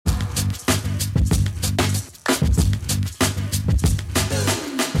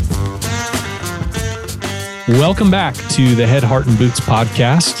Welcome back to the Head, Heart, and Boots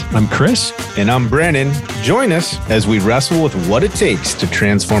podcast. I'm Chris. And I'm Brandon. Join us as we wrestle with what it takes to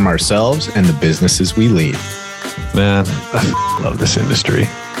transform ourselves and the businesses we lead. Man, I love this industry.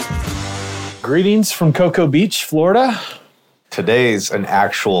 Greetings from Cocoa Beach, Florida. Today's an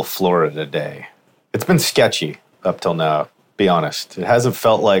actual Florida day. It's been sketchy up till now, be honest. It hasn't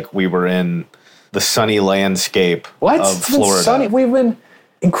felt like we were in the sunny landscape of Florida. Been sunny. We've been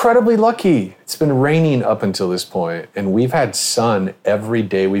incredibly lucky. It's been raining up until this point, and we've had sun every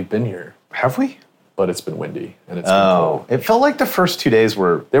day we've been here. Have we? But it's been windy, and it's been cold. It felt like the first 2 days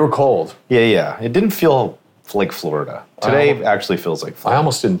were... They were cold. Yeah. It didn't feel like Florida. Today actually feels like Florida. I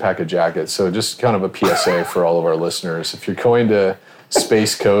almost didn't pack a jacket, so just kind of a PSA for all of our listeners. If you're going to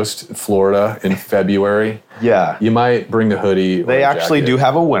Space Coast, Florida in February, you might bring a hoodie. They actually do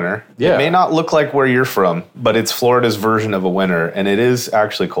have a winter. Yeah. It may not look like where you're from, but it's Florida's version of a winter, and it is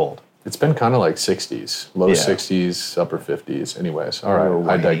actually cold. It's been kind of like 60s, low 60s, upper 50s. Anyways, all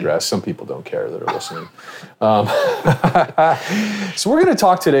right, I digress. Some people don't care that are listening. So we're going to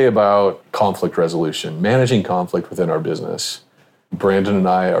talk today about conflict resolution, managing conflict within our business. Brandon and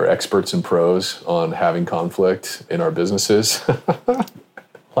I are experts and pros on having conflict in our businesses,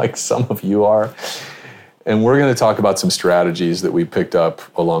 like some of you are. And we're going to talk about some strategies that we picked up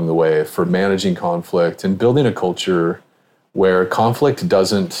along the way for managing conflict and building a culture where conflict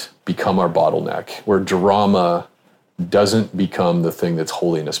doesn't become our bottleneck, where drama doesn't become the thing that's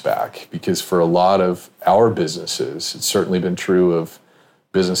holding us back. Because for a lot of our businesses, it's certainly been true of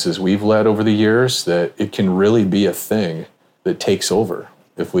businesses we've led over the years, that it can really be a thing that takes over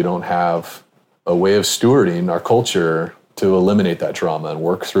if we don't have a way of stewarding our culture to eliminate that drama and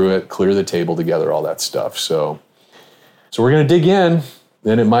work through it, clear the table together, all that stuff. So we're going to dig in,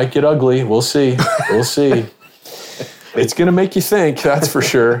 then it might get ugly. We'll see. It's going to make you think, that's for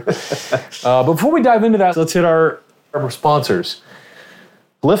sure. But before we dive into that, let's hit our sponsors.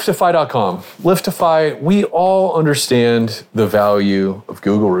 Liftify.com. Liftify, we all understand the value of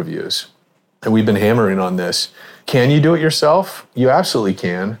Google reviews. And we've been hammering on this. Can you do it yourself? You absolutely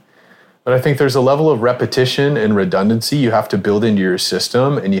can. But I think there's a level of repetition and redundancy you have to build into your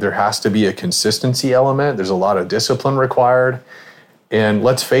system, and there has to be a consistency element. There's a lot of discipline required. And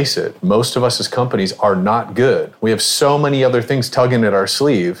let's face it, most of us as companies are not good. We have so many other things tugging at our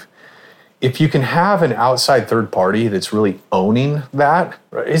sleeve. If you can have an outside third party that's really owning that,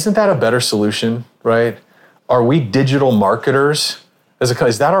 right, isn't that a better solution, right? Are we digital marketers? Is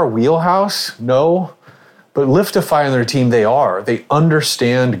that our wheelhouse? No. But Liftify and their team, they are. They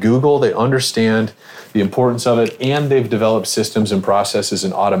understand Google, they understand the importance of it, and they've developed systems and processes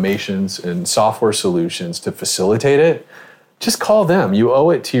and automations and software solutions to facilitate it. Just call them. You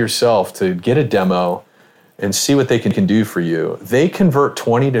owe it to yourself to get a demo and see what they can do for you. They convert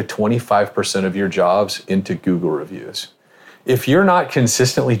 20 to 25% of your jobs into Google reviews. If you're not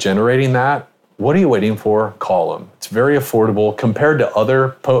consistently generating that, what are you waiting for? Call them. It's very affordable compared to other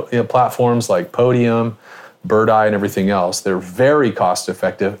platforms like Podium, Birdeye, and everything else. They're very cost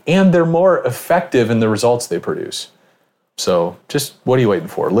effective, and they're more effective in the results they produce. So just what are you waiting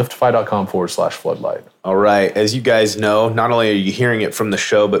for? Liftify.com/floodlight. All right. As you guys know, not only are you hearing it from the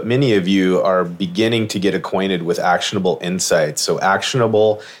show, but many of you are beginning to get acquainted with Actionable Insights. So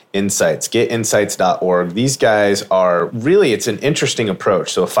Actionable Insights, getinsights.org. These guys are really, it's an interesting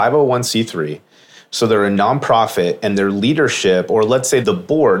approach. So a 501c3. So they're a nonprofit, and their leadership, or let's say the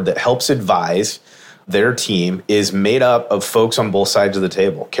board that helps advise their team, is made up of folks on both sides of the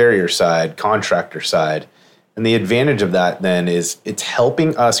table, carrier side, contractor side. And the advantage of that then is it's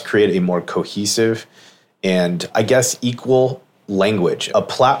helping us create a more cohesive and, I guess, equal language, a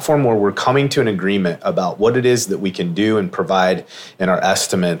platform where we're coming to an agreement about what it is that we can do and provide in our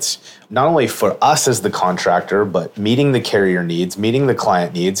estimates, not only for us as the contractor, but meeting the carrier needs, meeting the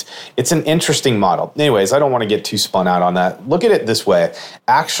client needs. It's an interesting model. Anyways, I don't want to get too spun out on that. Look at it this way.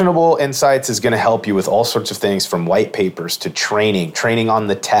 Actionable Insights is going to help you with all sorts of things, from white papers to training on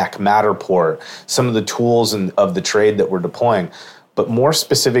the tech, Matterport, some of the tools of the trade that we're deploying. But more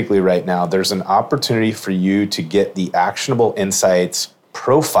specifically right now, there's an opportunity for you to get the Actionable Insights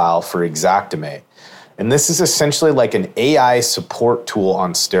profile for Xactimate. And this is essentially like an AI support tool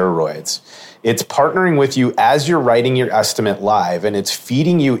on steroids. It's partnering with you as you're writing your estimate live, and it's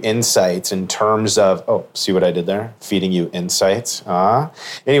feeding you insights in terms of, see what I did there? Feeding you insights.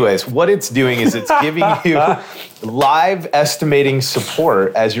 Anyways, what it's doing is it's giving you live estimating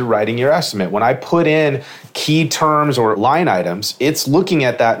support as you're writing your estimate. When I put in key terms or line items, it's looking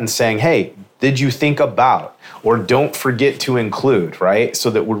at that and saying, hey, did you think about, or don't forget to include, right? So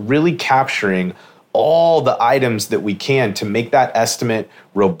that we're really capturing all the items that we can to make that estimate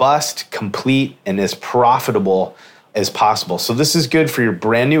robust, complete, and as profitable as possible. So this is good for your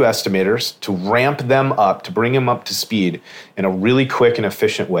brand new estimators to ramp them up, to bring them up to speed in a really quick and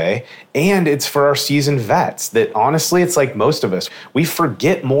efficient way. And it's for our seasoned vets that honestly, it's like most of us, we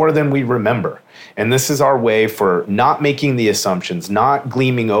forget more than we remember. And this is our way for not making the assumptions, not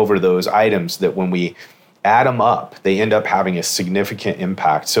gleaming over those items that when we add them up, they end up having a significant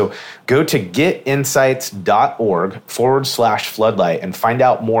impact. So go to getinsights.org/floodlight and find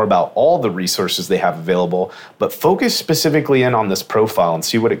out more about all the resources they have available, but focus specifically in on this profile and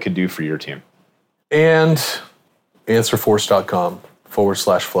see what it could do for your team. And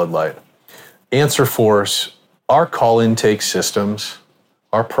answerforce.com/floodlight. AnswerForce, our call intake systems,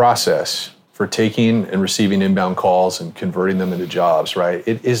 our process for taking and receiving inbound calls and converting them into jobs, right?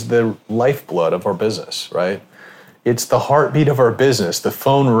 It is the lifeblood of our business, right? It's the heartbeat of our business. The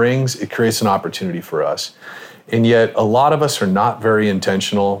phone rings, it creates an opportunity for us. And yet a lot of us are not very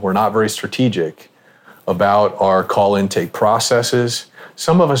intentional. We're not very strategic about our call intake processes.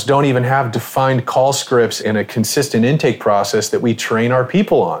 Some of us don't even have defined call scripts and a consistent intake process that we train our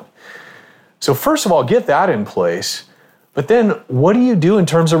people on. So first of all, get that in place. But then what do you do in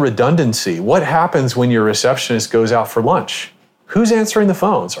terms of redundancy? What happens when your receptionist goes out for lunch? Who's answering the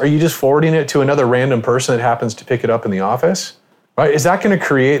phones? Are you just forwarding it to another random person that happens to pick it up in the office? Right? Is that going to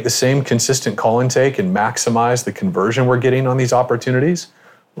create the same consistent call intake and maximize the conversion we're getting on these opportunities?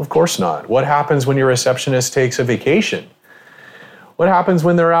 Well, of course not. What happens when your receptionist takes a vacation? What happens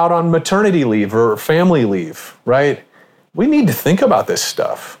when they're out on maternity leave or family leave, right? We need to think about this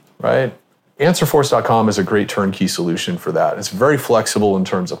stuff, right? AnswerForce.com is a great turnkey solution for that. It's very flexible in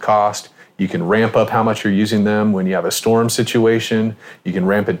terms of cost. You can ramp up how much you're using them when you have a storm situation. You can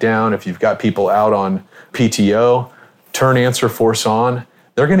ramp it down if you've got people out on PTO. Turn AnswerForce on.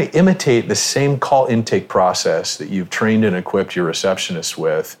 They're going to imitate the same call intake process that you've trained and equipped your receptionists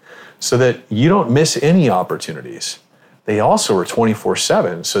with so that you don't miss any opportunities. They also are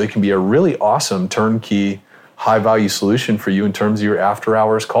 24/7, so they can be a really awesome turnkey high-value solution for you in terms of your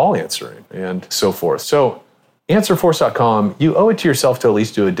after-hours call answering and so forth. So AnswerForce.com, you owe it to yourself to at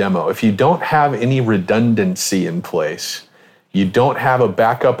least do a demo. If you don't have any redundancy in place, you don't have a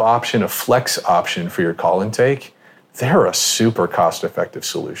backup option, a flex option for your call intake, they're a super cost-effective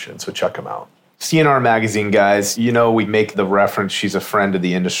solution. So check them out. CNR Magazine, guys, you know, we make the reference, she's a friend of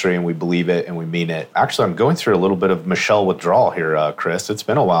the industry and we believe it and we mean it. Actually, I'm going through a little bit of Michelle withdrawal here, Chris. It's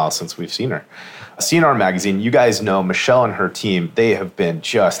been a while since we've seen her. CNR Magazine, you guys know Michelle and her team, they have been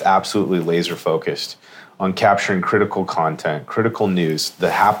just absolutely laser focused on capturing critical content, critical news,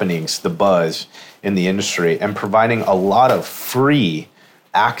 the happenings, the buzz in the industry, and providing a lot of free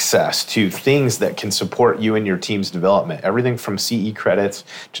access to things that can support you and your team's development. Everything from CE credits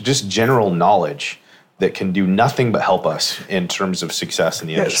to just general knowledge that can do nothing but help us in terms of success in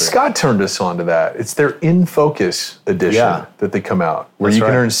the industry. Scott turned us on to that. It's their In Focus edition that they come out, where you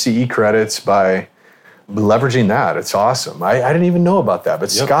can earn CE credits by leveraging that. It's awesome. I didn't even know about that,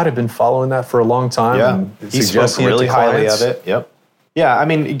 but Scott had been following that for a long time. Yeah, and he spoke really highly of it. Yep. Yeah, I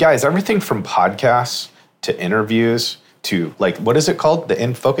mean, guys, everything from podcasts to interviews to, like, what is it called? The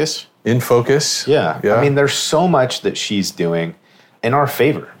In Focus? In Focus. Yeah. I mean, there's so much that she's doing in our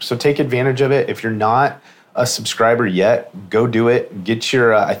favor. So take advantage of it. If you're not a subscriber yet, go do it. Get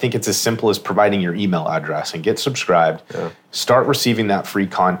your, I think it's as simple as providing your email address and get subscribed. Yeah. Start receiving that free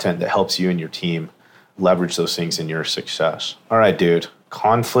content that helps you and your team leverage those things in your success. All right, dude.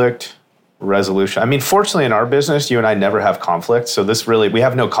 Conflict resolution. I mean, fortunately in our business, you and I never have conflict. So this really, we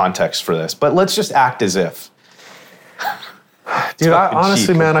have no context for this, but let's just act as if. Dude,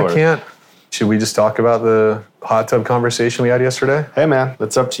 honestly, man, I can't. Should we just talk about the hot tub conversation we had yesterday? Hey, man,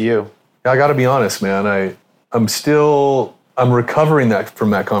 that's up to you. Yeah, I got to be honest, man. I'm recovering from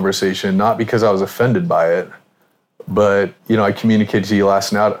that conversation, not because I was offended by it, but, you know, I communicated to you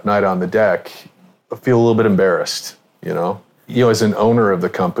last night on the deck. I feel a little bit embarrassed, you know? You know, as an owner of the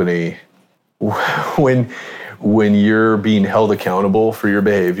company, when you're being held accountable for your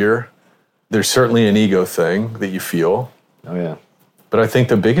behavior, there's certainly an ego thing that you feel. Oh, yeah. But I think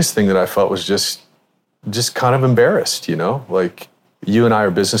the biggest thing that I felt was just kind of embarrassed, you know? Like, you and I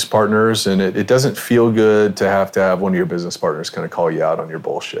are business partners, and it doesn't feel good to have one of your business partners kind of call you out on your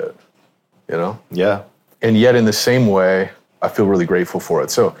bullshit, you know? Yeah. And yet in the same way, I feel really grateful for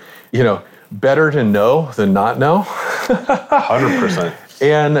it. So, you know, better to know than not know. 100%.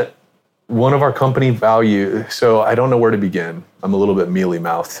 And one of our company values, so I don't know where to begin. I'm a little bit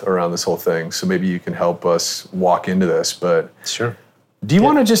mealy-mouthed around this whole thing, so maybe you can help us walk into this. But sure. Do you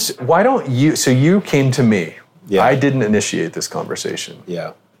want to why don't you, so you came to me. Yeah. I didn't initiate this conversation.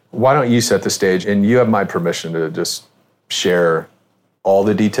 Yeah. why don't you set the stage, and you have my permission to just share all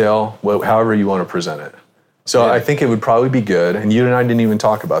the detail, however you want to present it. So I think it would probably be good, and you and I didn't even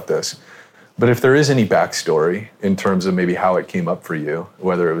talk about this, but if there is any backstory in terms of maybe how it came up for you,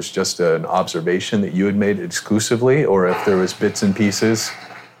 whether it was just an observation that you had made exclusively, or if there was bits and pieces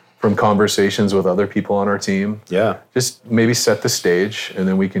from conversations with other people on our team. Yeah. Just maybe set the stage, and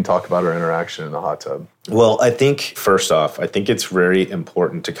then we can talk about our interaction in the hot tub. Well, I think first off, I think it's very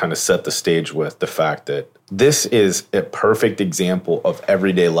important to kind of set the stage with the fact that this is a perfect example of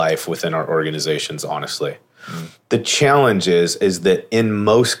everyday life within our organizations, honestly. The challenge is that in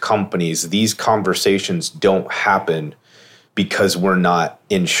most companies, these conversations don't happen because we're not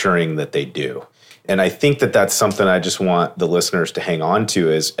ensuring that they do. And I think that that's something I just want the listeners to hang on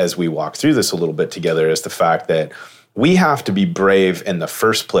to as we walk through this a little bit together, is the fact that we have to be brave in the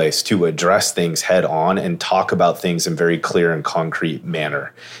first place to address things head on and talk about things in very clear and concrete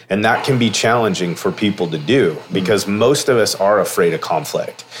manner. And that can be challenging for people to do because most of us are afraid of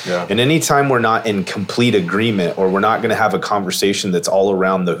conflict. Yeah. And anytime we're not in complete agreement, or we're not going to have a conversation that's all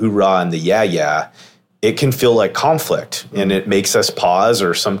around the hoorah and the yeah, it can feel like conflict, and it makes us pause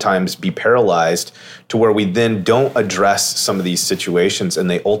or sometimes be paralyzed to where we then don't address some of these situations, and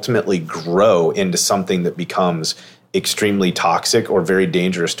they ultimately grow into something that becomes extremely toxic or very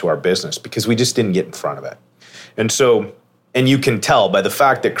dangerous to our business because we just didn't get in front of it. And so, and you can tell by the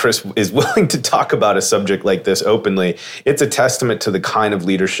fact that Chris is willing to talk about a subject like this openly, it's a testament to the kind of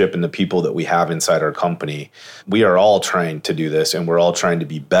leadership and the people that we have inside our company. We are all trying to do this, and we're all trying to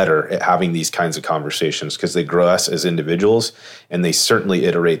be better at having these kinds of conversations because they grow us as individuals, and they certainly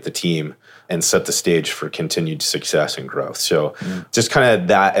iterate the team and set the stage for continued success and growth. So just kind of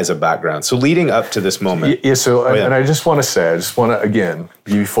that as a background. So leading up to this moment. Yeah, so, and I just want to say, again,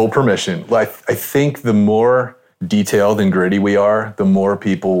 give you full permission. I think the more detailed and gritty we are, the more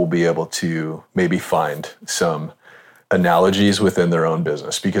people will be able to maybe find some analogies within their own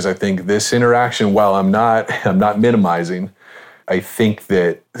business. Because I think this interaction, while I'm not minimizing, I think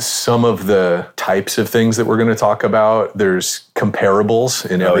that some of the types of things that we're going to talk about, there's comparables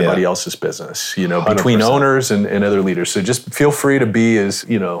in everybody else's business, between 100%. Owners and other leaders. So just feel free to be as,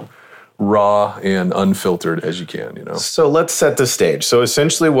 raw and unfiltered as you can, So let's set the stage. So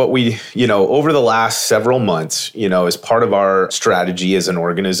essentially what we, over the last several months, as part of our strategy as an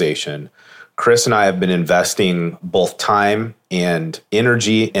organization, Chris and I have been investing both time and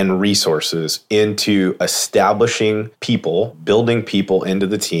energy and resources into establishing people, building people into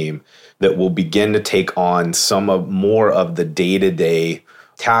the team that will begin to take on more of the day-to-day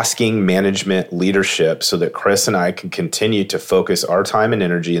tasking, management, leadership, so that Chris and I can continue to focus our time and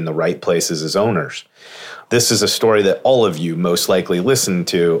energy in the right places as owners. This is a story that all of you most likely listen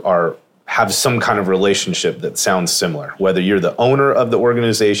to have some kind of relationship that sounds similar. Whether you're the owner of the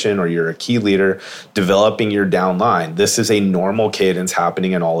organization or you're a key leader developing your downline, this is a normal cadence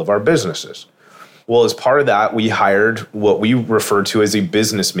happening in all of our businesses. Well, as part of that, we hired what we refer to as a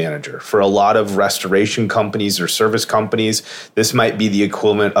business manager. For a lot of restoration companies or service companies, this might be the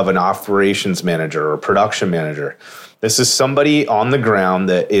equivalent of an operations manager or production manager. This is somebody on the ground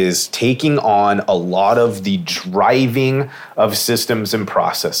that is taking on a lot of the driving of systems and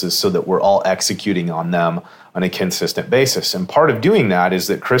processes so that we're all executing on them on a consistent basis. And part of doing that is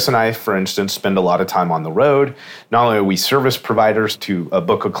that Chris and I, for instance, spend a lot of time on the road. Not only are we service providers to a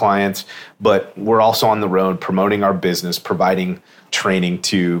book of clients, but we're also on the road promoting our business, providing training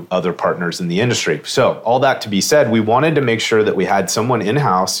to other partners in the industry. So all that to be said, we wanted to make sure that we had someone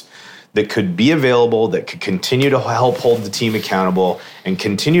in-house that could be available, that could continue to help hold the team accountable and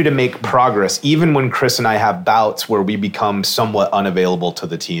continue to make progress, even when Chris and I have bouts where we become somewhat unavailable to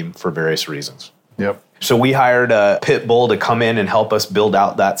the team for various reasons. Yep. So we hired a pit bull to come in and help us build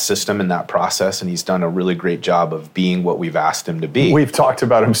out that system and that process, and he's done a really great job of being what we've asked him to be. We've talked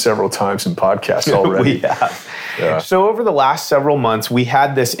about him several times in podcasts already. We have. Yeah. So over the last several months, we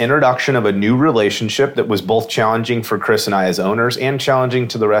had this introduction of a new relationship that was both challenging for Chris and I as owners and challenging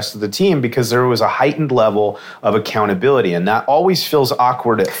to the rest of the team because there was a heightened level of accountability, and that always feels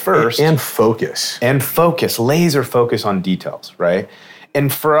awkward at first. And focus. Laser focus on details, right? And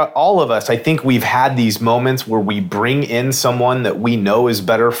for all of us, I think we've had these moments where we bring in someone that we know is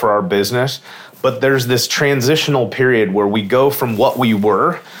better for our business, but there's this transitional period where we go from what we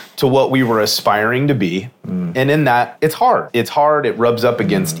were to what we were aspiring to be. And in that, it's hard. It rubs up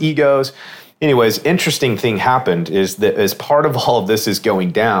against egos. Anyways, interesting thing happened is that as part of all of this is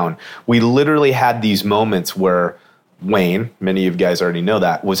going down, we literally had these moments where Wayne, many of you guys already know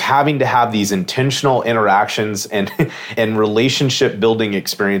that, was having to have these intentional interactions and relationship building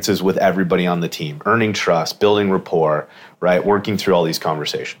experiences with everybody on the team, earning trust, building rapport, right? Working through all these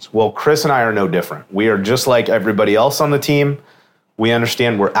conversations. Well, Chris and I are no different. We are just like everybody else on the team. We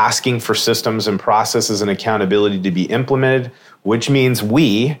understand we're asking for systems and processes and accountability to be implemented, which means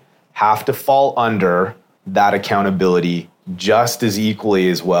we have to fall under that accountability just as equally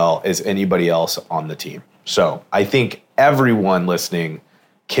as well as anybody else on the team. So I think everyone listening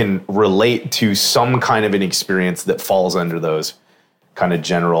can relate to some kind of an experience that falls under those kind of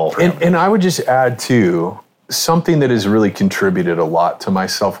general. And I would just add too, something that has really contributed a lot to my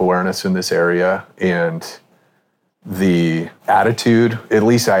self-awareness in this area and the attitude, at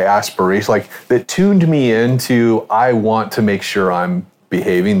least I aspiration, like that tuned me into, I want to make sure I'm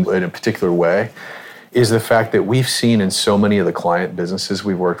behaving in a particular way, is the fact that we've seen in so many of the client businesses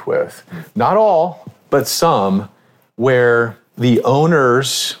we've worked with, not all, but some, where the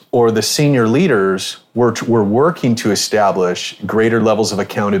owners or the senior leaders were working to establish greater levels of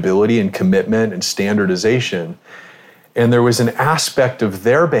accountability and commitment and standardization. And there was an aspect of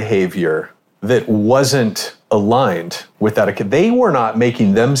their behavior that wasn't aligned with that. They were not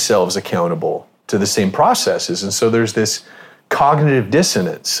making themselves accountable to the same processes. And so there's this cognitive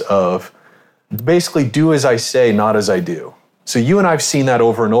dissonance of basically do as I say, not as I do. So you and I have seen that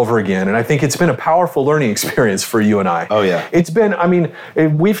over and over again, and I think it's been a powerful learning experience for you and I. Oh, yeah. It's been,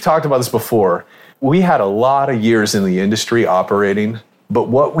 we've talked about this before. We had a lot of years in the industry operating, but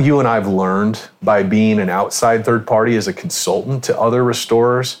what you and I have learned by being an outside third party as a consultant to other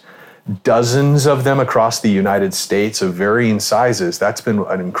restorers, dozens of them across the United States of varying sizes, that's been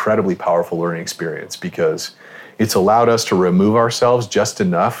an incredibly powerful learning experience because it's allowed us to remove ourselves just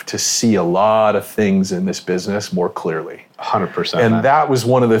enough to see a lot of things in this business more clearly. 100%. And that was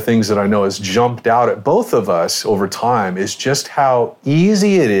one of the things that I know has jumped out at both of us over time is just how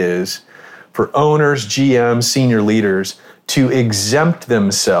easy it is for owners, GMs, senior leaders to exempt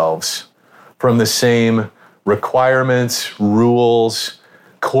themselves from the same requirements, rules,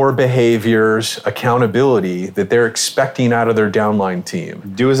 core behaviors, accountability that they're expecting out of their downline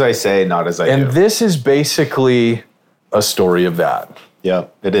team. Do as I say, not as I do. And this is basically a story of that. Yeah,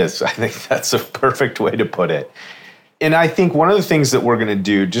 it is. I think that's a perfect way to put it. And I think one of the things that we're going to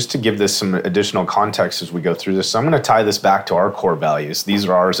do, just to give this some additional context as we go through this, so I'm going to tie this back to our core values. These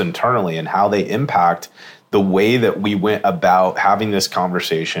are ours internally and how they impact the way that we went about having this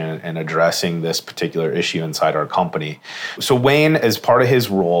conversation and addressing this particular issue inside our company. So Wayne, as part of his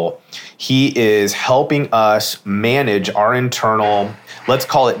role, he is helping us manage our internal, let's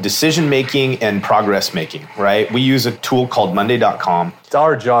call it decision-making and progress-making, right? We use a tool called Monday.com. It's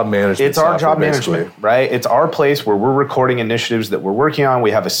our job management. It's our job management, right? It's our place where we're recording initiatives that we're working on.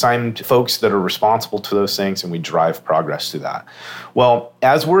 We have assigned folks that are responsible to those things, and we drive progress through that. Well,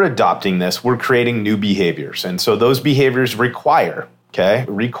 as we're adopting this, we're creating new behaviors. And so those behaviors require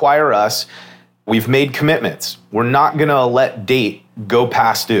us. We've made commitments. We're not going to let date go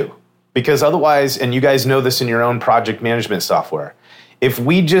past due. Because otherwise, and you guys know this in your own project management software, if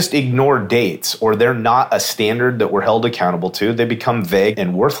we just ignore dates or they're not a standard that we're held accountable to, they become vague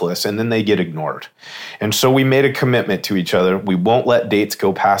and worthless, and then they get ignored. And so we made a commitment to each other. We won't let dates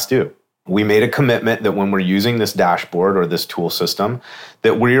go past due. We made a commitment that when we're using this dashboard or this tool system,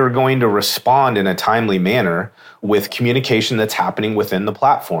 that we are going to respond in a timely manner with communication that's happening within the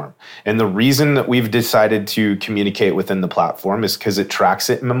platform. And the reason that we've decided to communicate within the platform is because it tracks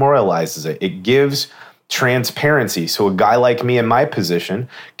it and memorializes it. It gives transparency. So a guy like me in my position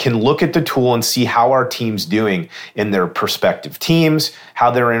can look at the tool and see how our team's doing in their prospective teams,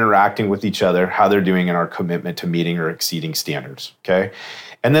 how they're interacting with each other, how they're doing in our commitment to meeting or exceeding standards, okay?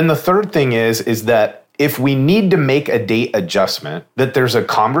 And then the third thing is that if we need to make a date adjustment, that there's a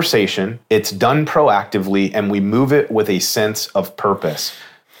conversation, it's done proactively, and we move it with a sense of purpose,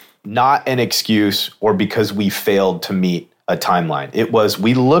 not an excuse or because we failed to meet a timeline. It was,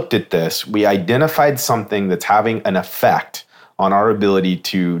 we looked at this, we identified something that's having an effect on our ability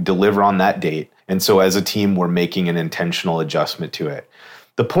to deliver on that date. And so as a team, we're making an intentional adjustment to it.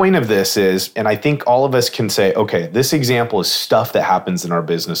 The point of this is, and I think all of us can say, okay, this example is stuff that happens in our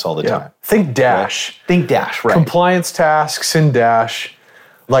business all the time. Think Dash. Right? Think Dash, right. Compliance tasks in Dash,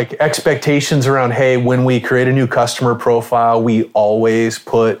 like expectations around, hey, when we create a new customer profile, we always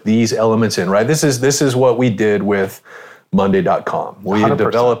put these elements in, right? This is what we did with Monday.com. We had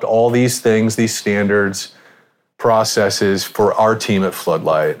developed all these things, these standards, processes for our team at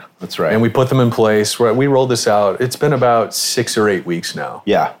Floodlight. That's right. And we put them in place. We rolled this out. It's been about 6 or 8 weeks now.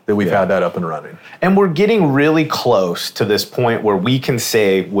 Yeah. That we've had that up and running. And we're getting really close to this point where we can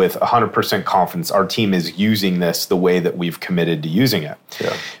say with 100% confidence our team is using this the way that we've committed to using it.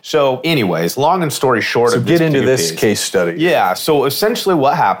 Yeah. So anyways, long and story short of this get into PUP. this case study. Yeah. So essentially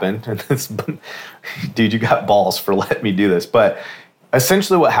what happened, and this, dude, you got balls for letting me do this, but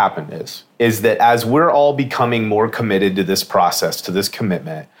essentially what happened is that as we're all becoming more committed to this process, to this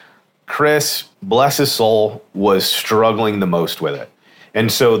commitment, Chris, bless his soul, was struggling the most with it.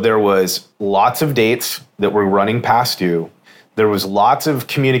 And so there was lots of dates that were running past due. There was lots of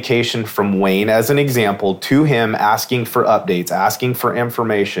communication from Wayne, as an example, to him asking for updates, asking for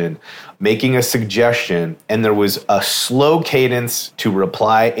information, making a suggestion. And there was a slow cadence to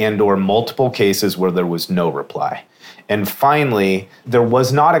reply and/or multiple cases where there was no reply. And finally, there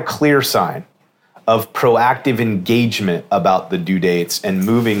was not a clear sign of proactive engagement about the due dates and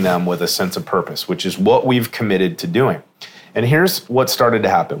moving them with a sense of purpose, which is what we've committed to doing. And here's what started to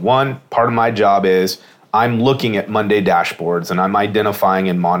happen. One, part of my job is I'm looking at Monday dashboards and I'm identifying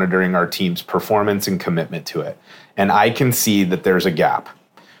and monitoring our team's performance and commitment to it. And I can see that there's a gap.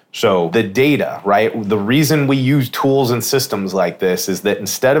 So the data, right? The reason we use tools and systems like this is that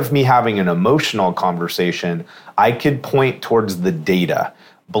instead of me having an emotional conversation, I could point towards the data.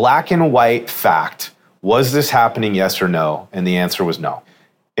 Black and white fact. Was this happening, yes or no? And the answer was no.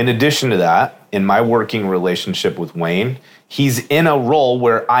 In addition to that, in my working relationship with Wayne, he's in a role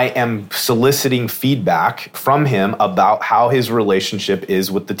where I am soliciting feedback from him about how his relationship is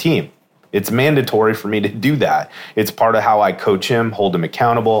with the team. It's mandatory for me to do that. It's part of how I coach him, hold him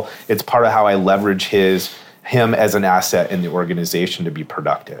accountable. It's part of how I leverage him as an asset in the organization to be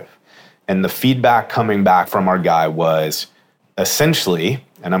productive. And the feedback coming back from our guy was essentially,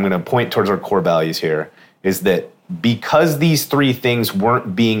 and I'm going to point towards our core values here, is that because these three things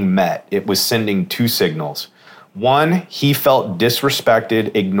weren't being met, it was sending two signals. One, he felt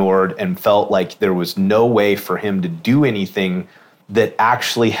disrespected, ignored, and felt like there was no way for him to do anything that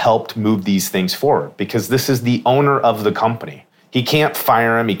actually helped move these things forward, because this is the owner of the company. He can't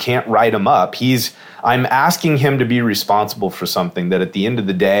fire him. He can't write him up. I'm asking him to be responsible for something that at the end of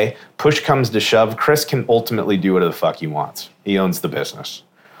the day, push comes to shove, Chris can ultimately do whatever the fuck he wants. He owns the business.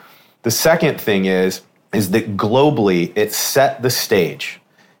 The second thing is that globally it set the stage,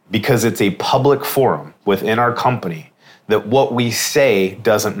 because it's a public forum within our company, that what we say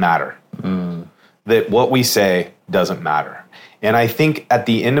doesn't matter. That what we say doesn't matter. And I think at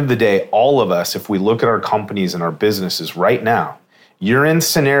the end of the day, all of us, if we look at our companies and our businesses right now, you're in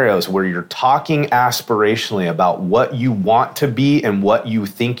scenarios where you're talking aspirationally about what you want to be and what you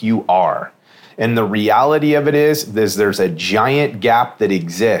think you are. And the reality of it is there's a giant gap that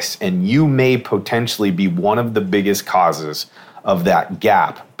exists, and you may potentially be one of the biggest causes of that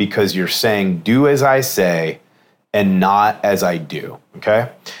gap, because you're saying, do as I say and not as I do,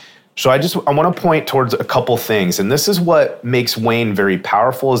 okay? So I want to point towards a couple things, and this is what makes Wayne very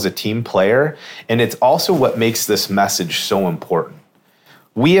powerful as a team player, and it's also what makes this message so important.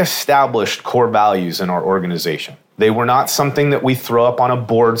 We established core values in our organization. They were not something that we throw up on a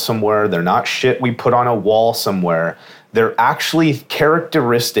board somewhere. They're not shit we put on a wall somewhere. They're actually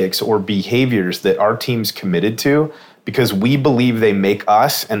characteristics or behaviors that our team's committed to because we believe they make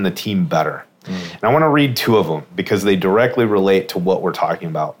us and the team better. And I want to read two of them because they directly relate to what we're talking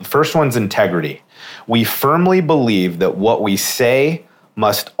about. The first one's integrity. We firmly believe that what we say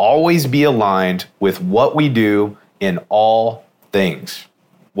must always be aligned with what we do in all things.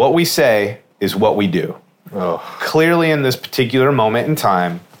 What we say is what we do. Clearly, in this particular moment in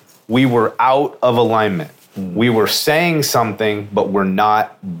time, we were out of alignment. We were saying something, but we're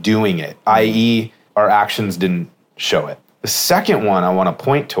not doing it, i.e., our actions didn't show it. The second one I want to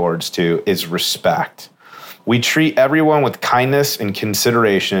point towards is respect. We treat everyone with kindness and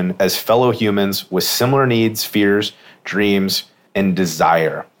consideration as fellow humans with similar needs, fears, dreams, and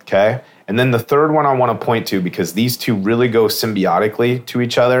desire, okay? And then the third one I want to point to, because these two really go symbiotically to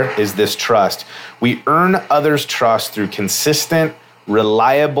each other, is this trust. We earn others' trust through consistent,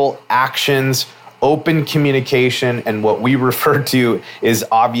 reliable actions, open communication, and what we refer to is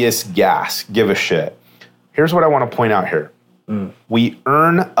obvious gas. Give a shit. Here's what I want to point out here. We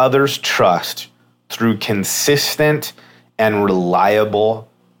earn others' trust through consistent and reliable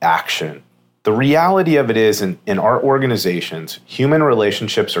action. The reality of it is, in our organizations, human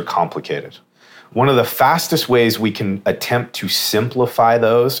relationships are complicated. One of the fastest ways we can attempt to simplify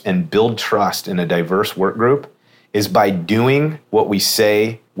those and build trust in a diverse work group is by doing what we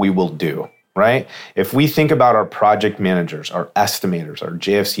say we will do, right? If we think about our project managers, our estimators, our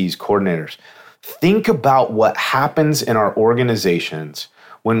JFCs, coordinators, Think about what happens in our organizations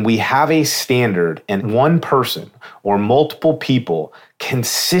when we have a standard and one person or multiple people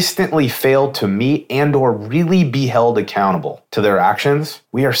consistently fail to meet and or really be held accountable to their actions.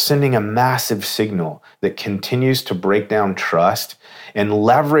 We are sending a massive signal that continues to break down trust and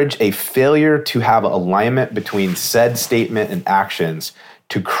leverage a failure to have alignment between said statement and actions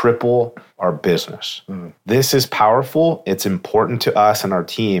to cripple our business. This is powerful. It's important to us and our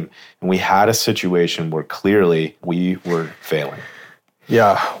team. And we had a situation where clearly we were failing.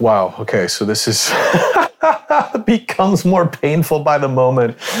 Yeah. Wow. Okay. So this is becomes more painful by the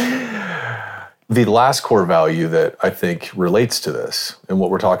moment. The last core value that I think relates to this and what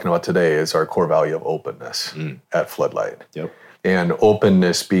we're talking about today is our core value of openness at Floodlight. Yep. And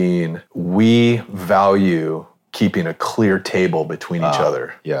openness being we value keeping a clear table between each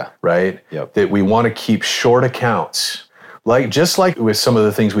other. Yeah. Right? Yep. That we want to keep short accounts. Just like with some of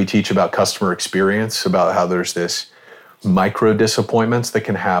the things we teach about customer experience, about how there's this micro disappointments that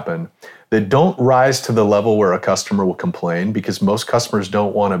can happen that don't rise to the level where a customer will complain, because most customers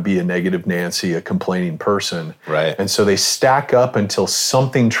don't want to be a negative Nancy, a complaining person. Right. And so they stack up until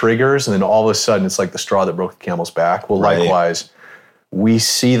something triggers, and then all of a sudden it's like the straw that broke the camel's back. Well, likewise, we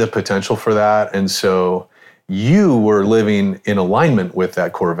see the potential for that. And so you were living in alignment with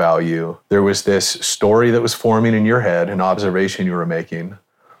that core value. There was this story that was forming in your head, an observation you were making.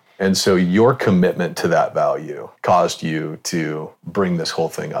 And so your commitment to that value caused you to bring this whole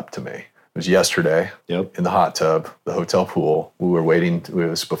thing up to me. It was yesterday in the hot tub, the hotel pool. We were waiting. It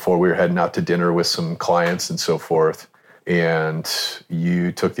was before we were heading out to dinner with some clients and so forth. And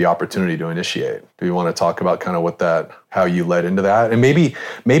you took the opportunity to initiate. Do you want to talk about kind of how you led into that? And maybe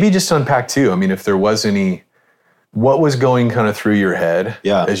just unpack too. I mean, if there was what was going kind of through your head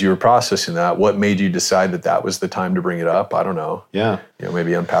as you were processing that? What made you decide that was the time to bring it up? I don't know. Yeah.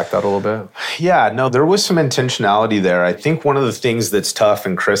 Maybe unpack that a little bit. Yeah, no, there was some intentionality there. I think one of the things that's tough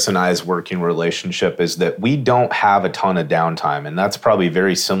in Chris and I's working relationship is that we don't have a ton of downtime. And that's probably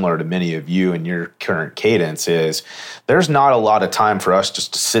very similar to many of you in your current cadence is there's not a lot of time for us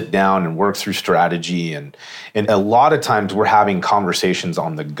just to sit down and work through strategy. And a lot of times we're having conversations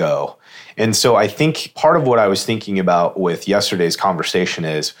on the go. And so I think part of what I was thinking about with yesterday's conversation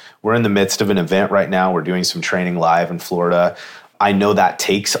is we're in the midst of an event right now. We're doing some training live in Florida. I know that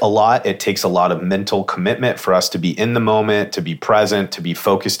takes a lot. It takes a lot of mental commitment for us to be in the moment, to be present, to be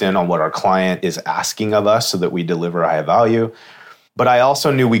focused in on what our client is asking of us so that we deliver high value. But I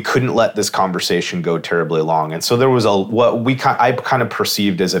also knew we couldn't let this conversation go terribly long. And so there was I kind of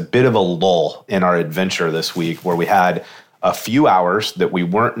perceived as a bit of a lull in our adventure this week where we had a few hours that we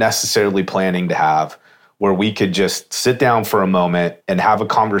weren't necessarily planning to have, where we could just sit down for a moment and have a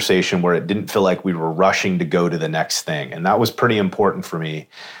conversation where it didn't feel like we were rushing to go to the next thing. And that was pretty important for me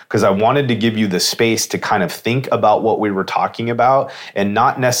because I wanted to give you the space to kind of think about what we were talking about and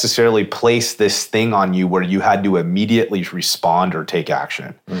not necessarily place this thing on you where you had to immediately respond or take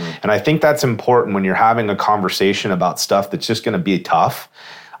action. And I think that's important when you're having a conversation about stuff that's just going to be tough.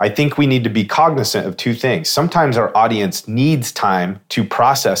 I think we need to be cognizant of two things. Sometimes our audience needs time to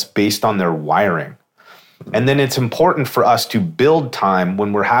process based on their wiring. And then it's important for us to build time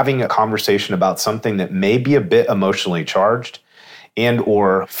when we're having a conversation about something that may be a bit emotionally charged and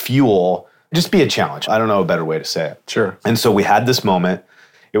or fuel, just be a challenge. I don't know a better way to say it. Sure. And so we had this moment.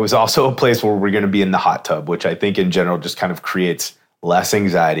 It was also a place where we're going to be in the hot tub, which I think in general just kind of creates less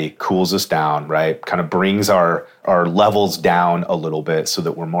anxiety, cools us down, right? Kind of brings our levels down a little bit so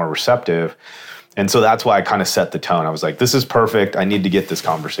that we're more receptive. And so that's why I kind of set the tone. I was like, this is perfect. I need to get this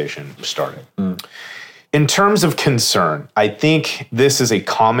conversation started. In terms of concern, I think this is a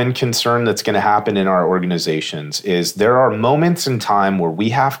common concern that's going to happen in our organizations is there are moments in time where we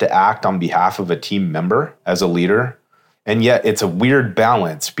have to act on behalf of a team member as a leader. And yet it's a weird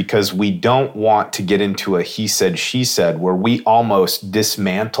balance because we don't want to get into a he said, she said, where we almost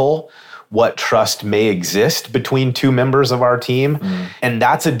dismantle what trust may exist between two members of our team. And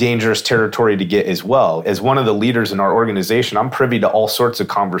that's a dangerous territory to get as well. As one of the leaders in our organization, I'm privy to all sorts of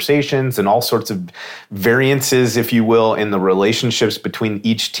conversations and all sorts of variances, if you will, in the relationships between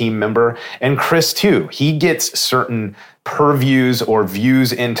each team member. And Chris too, he gets certain purviews or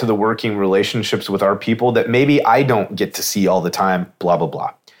views into the working relationships with our people that maybe I don't get to see all the time, blah, blah,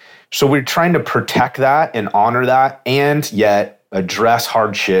 blah. So we're trying to protect that and honor that and yet address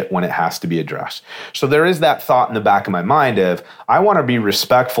hard shit when it has to be addressed. So there is that thought in the back of my mind of, I want to be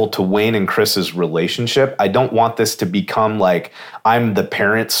respectful to Wayne and Chris's relationship. I don't want this to become like I'm the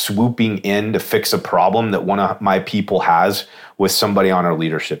parent swooping in to fix a problem that one of my people has with somebody on our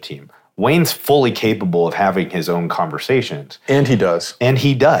leadership team. Wayne's fully capable of having his own conversations. And he does. And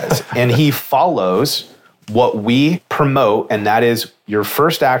he does. And he follows what we promote, and that is your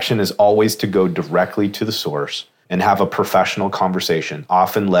first action is always to go directly to the source and have a professional conversation,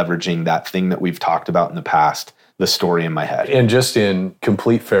 often leveraging that thing that we've talked about in the past, the story in my head. And just in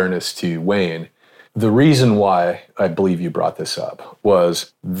complete fairness to Wayne, the reason why I believe you brought this up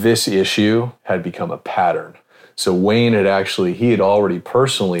was this issue had become a pattern. So Wayne he had already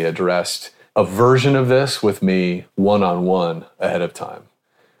personally addressed a version of this with me one-on-one ahead of time.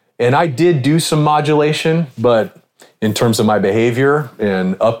 And I did do some modulation, but in terms of my behavior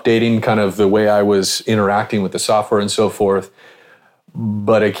and updating kind of the way I was interacting with the software and so forth,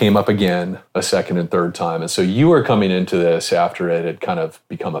 but it came up again a second and third time. And so you were coming into this after it had kind of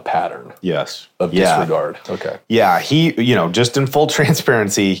become a pattern. Yes. Of disregard. Okay. Yeah, he, just in full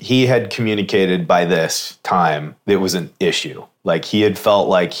transparency, he had communicated by this time that it was an issue. Like he had felt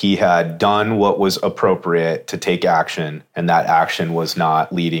like he had done what was appropriate to take action, and that action was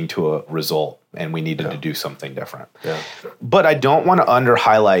not leading to a result, and we needed to do something different. Yeah. But I don't want to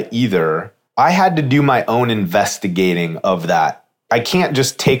under-highlight either. I had to do my own investigating of that. I can't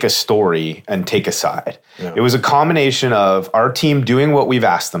just take a story and take a side. Yeah. It was a combination of our team doing what we've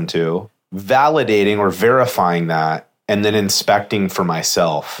asked them to, validating or verifying that, and then inspecting for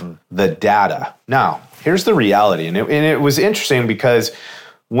myself the data. Now, here's the reality. And it was interesting because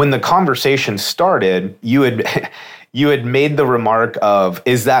when the conversation started, you had made the remark of,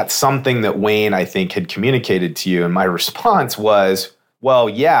 is that something that Wayne, I think, had communicated to you? And my response was, well,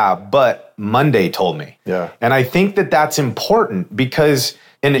 yeah, but Monday told me. Yeah. And I think that that's important because,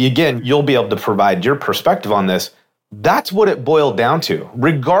 and again, you'll be able to provide your perspective on this. That's what it boiled down to,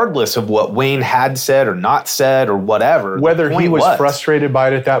 regardless of what Wayne had said or not said or whatever. Whether he was frustrated by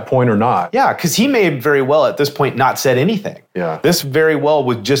it at that point or not. Yeah, because he may very well at this point not said anything. Yeah. This very well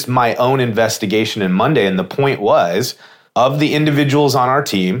was just my own investigation in Monday. And the point was, of the individuals on our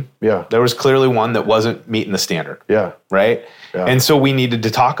team, there was clearly one that wasn't meeting the standard. Yeah. Right? Yeah. And so we needed to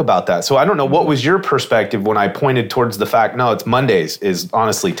talk about that. So I don't know, what was your perspective when I pointed towards the fact, no, it's Mondays is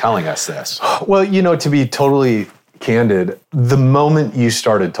honestly telling us this? Well, to be totally candid, the moment you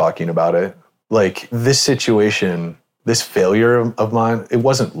started talking about it, like this situation, this failure of mine, it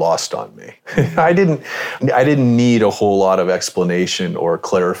wasn't lost on me. I didn't need a whole lot of explanation or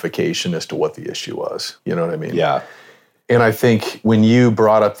clarification as to what the issue was. You know what I mean? Yeah. And I think when you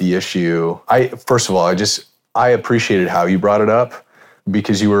brought up the issue, first of all, I appreciated how you brought it up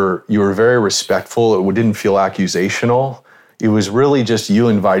because you were very respectful. It didn't feel accusational. It was really just you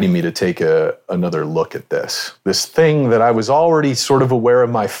inviting me to take another look at this thing that I was already sort of aware of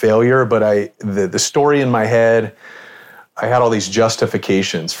my failure, but the story in my head, I had all these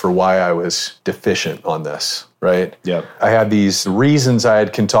justifications for why I was deficient on this, right? Yeah. I had these reasons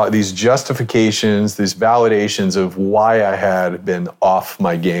these justifications, these validations of why I had been off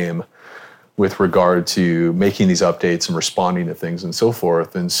my game with regard to making these updates and responding to things and so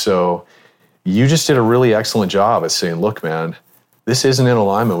forth. And so you just did a really excellent job at saying, look, man, this isn't in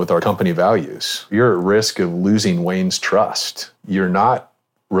alignment with our company values. You're at risk of losing Wayne's trust. You're not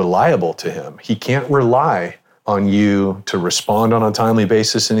reliable to him. He can't rely on you to respond on a timely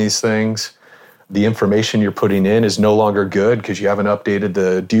basis in these things. The information you're putting in is no longer good because you haven't updated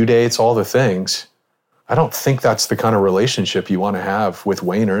the due dates, all the things. I don't think that's the kind of relationship you want to have with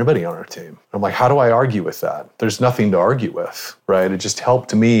Wayne or anybody on our team. I'm like, how do I argue with that? There's nothing to argue with, right? It just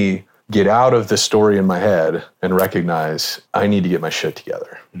helped me get out of the story in my head and recognize I need to get my shit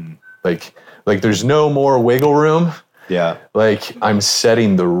together. Like there's no more wiggle room. Yeah. Like I'm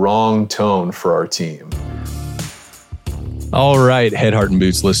setting the wrong tone for our team. All right, Head, Heart, and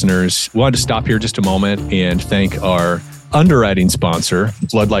Boots listeners, we wanted to stop here just a moment and thank our underwriting sponsor,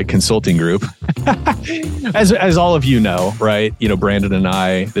 Floodlight Consulting Group. As all of you know, right? Brandon and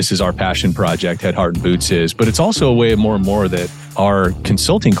I, this is our passion project, Head, Heart, and Boots is, but it's also a way more and more that our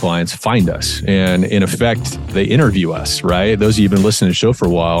consulting clients find us. And in effect, they interview us, right? Those of you who've been listening to the show for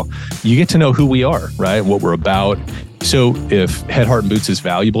a while, you get to know who we are, right? What we're about. So if Head, Heart, and Boots is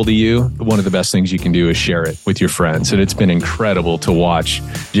valuable to you, one of the best things you can do is share it with your friends. And it's been incredible to watch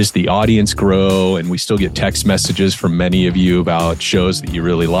just the audience grow. And we still get text messages from many of you about shows that you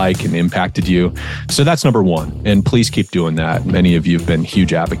really like and impacted you. So that's number one. And please keep doing that. Many of you have been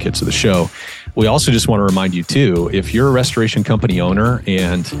huge advocates of the show. We also just want to remind you too, if you're a restoration company owner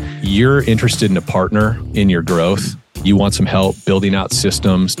and you're interested in a partner in your growth, you want some help building out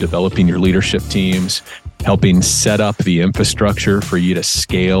systems, developing your leadership teams, helping set up the infrastructure for you to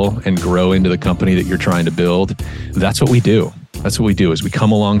scale and grow into the company that you're trying to build, that's what we do. That's what we do is we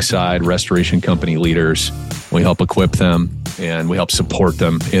come alongside restoration company leaders. We help equip them and we help support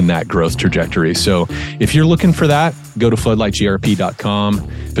them in that growth trajectory. So if you're looking for that, go to floodlightgrp.com.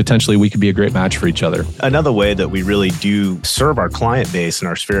 Potentially we could be a great match for each other. Another way that we really do serve our client base and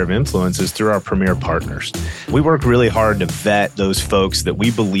our sphere of influence is through our premier partners. We work really hard to vet those folks that we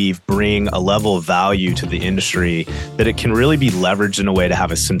believe bring a level of value to the industry that it can really be leveraged in a way to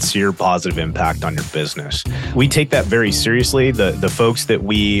have a sincere positive impact on your business. We take that very seriously. The folks that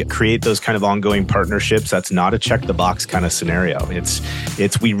we create those kind of ongoing partnerships, that's not a check the box kind of scenario. It's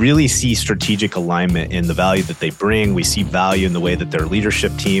we really see strategic alignment in the value that they bring. We see value in the way that their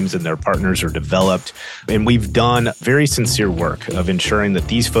leadership teams and their partners are developed. And we've done very sincere work of ensuring that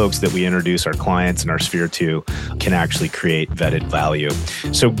these folks that we introduce our clients and our sphere to can actually create vetted value.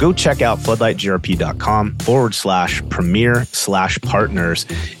 So go check out floodlightgrp.com/premier/partners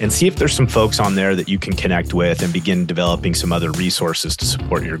and see if there's some folks on there that you can connect with and begin developing some other resources to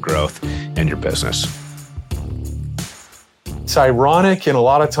support your growth and your business. It's ironic, and a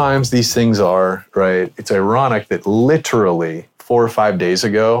lot of times these things are, right? It's ironic that literally 4 or 5 days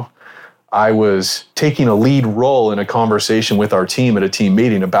ago, I was taking a lead role in a conversation with our team at a team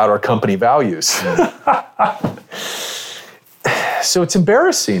meeting about our company values. So it's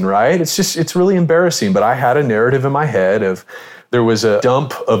embarrassing, right? It's really embarrassing. But I had a narrative in my head of there was a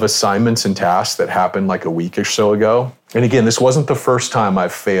dump of assignments and tasks that happened like a week or so ago. And again, this wasn't the first time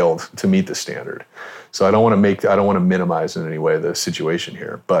I've failed to meet the standard. So I don't want to minimize in any way the situation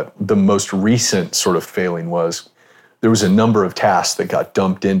here. But the most recent sort of failing was there was a number of tasks that got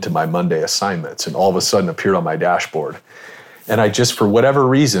dumped into my Monday assignments and all of a sudden appeared on my dashboard. And I just, for whatever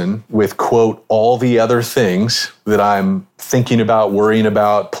reason, with quote, all the other things that I'm thinking about, worrying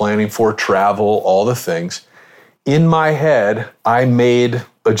about, planning for, travel, all the things, in my head, I made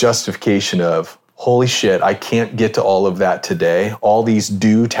a justification of, holy shit, I can't get to all of that today. All these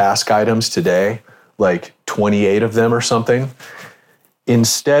due task items today, like 28 of them or something.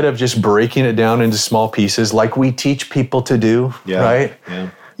 Instead of just breaking it down into small pieces like we teach people to do, right? Yeah.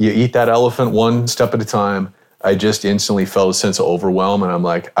 You eat that elephant one step at a time. I just instantly felt a sense of overwhelm and I'm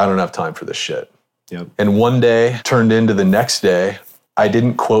like, I don't have time for this shit. Yep. And one day turned into the next day. I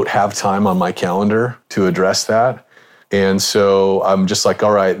didn't quote have time on my calendar to address that. And so I'm just like,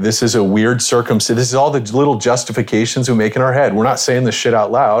 all right, this is a weird circumstance. This is all the little justifications we make in our head. We're not saying this shit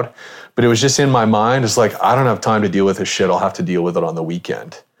out loud, but it was just in my mind. It's like, I don't have time to deal with this shit. I'll have to deal with it on the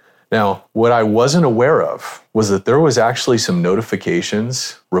weekend. Now, what I wasn't aware of was that there was actually some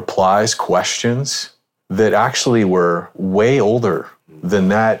notifications, replies, questions that actually were way older than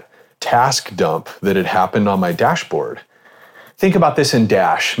that task dump that had happened on my dashboard. Think about this in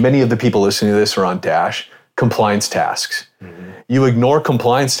Dash. Many of the people listening to this are on Dash. Compliance tasks. Mm-hmm. You ignore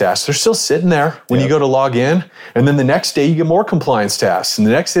compliance tasks. They're still sitting there when you go to log in. And then the next day you get more compliance tasks. And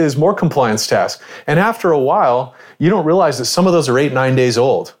the next day there's more compliance tasks. And after a while, you don't realize that some of those are 8-9 days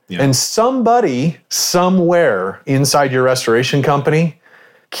old. Yeah. And somebody somewhere inside your restoration company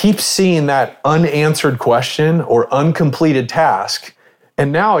keeps seeing that unanswered question or uncompleted task.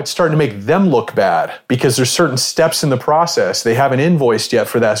 And now it's starting to make them look bad because there's certain steps in the process they haven't invoiced yet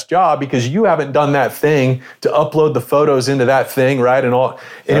for that job because you haven't done that thing to upload the photos into that thing, right? And all,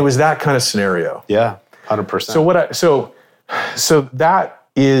 and it was that kind of scenario. Yeah, 100%. So that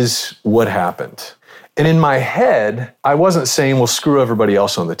is what happened. And in my head, I wasn't saying, well, screw everybody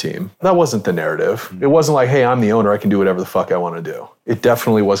else on the team. That wasn't the narrative. Mm-hmm. It wasn't like, hey, I'm the owner. I can do whatever the fuck I want to do. It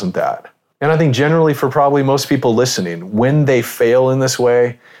definitely wasn't that. And I think generally for probably most people listening, when they fail in this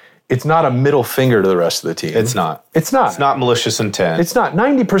way, it's not a middle finger to the rest of the team. It's not. It's not. It's not malicious intent. It's not.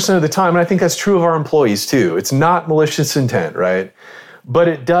 90% of the time, and I think that's true of our employees too, it's not malicious intent, right? But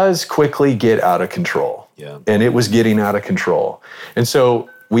it does quickly get out of control. Yeah. And it was getting out of control. And so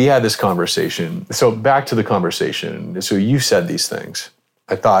we had this conversation. So back to the conversation. So you said these things.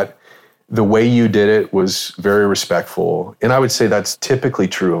 I thought, the way you did it was very respectful. And I would say that's typically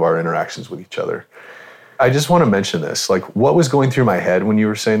true of our interactions with each other. I just want to mention this. Like, what was going through my head when you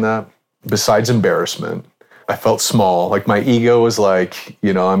were saying that? Besides embarrassment, I felt small. Like my ego was like,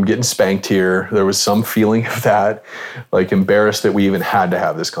 I'm getting spanked here. There was some feeling of that, like embarrassed that we even had to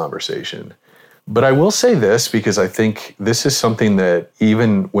have this conversation. But I will say this because I think this is something that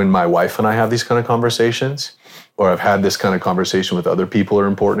even when my wife and I have these kind of conversations, or I've had this kind of conversation with other people who are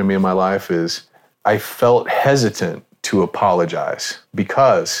important to me in my life, is I felt hesitant to apologize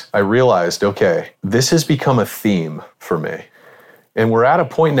because I realized, okay, this has become a theme for me. And we're at a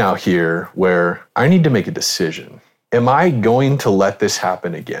point now here where I need to make a decision. Am I going to let this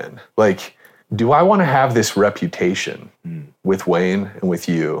happen again? Like, do I want to have this reputation with Wayne and with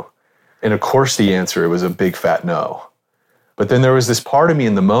you? And of course the answer was a big fat no. But then there was this part of me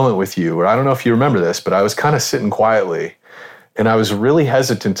in the moment with you where I don't know if you remember this, but I was kind of sitting quietly and I was really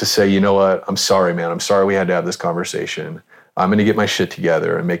hesitant to say, you know what, I'm sorry, man. I'm sorry we had to have this conversation. I'm going to get my shit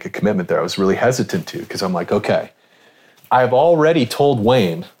together and make a commitment there. I was really hesitant to because I'm like, okay, I've already told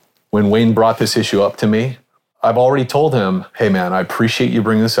Wayne when Wayne brought this issue up to me, I've already told him, hey man, I appreciate you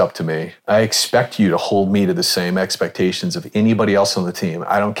bringing this up to me. I expect you to hold me to the same expectations of anybody else on the team.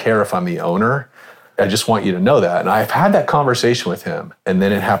 I don't care if I'm the owner. I just want you to know that. And I've had that conversation with him, and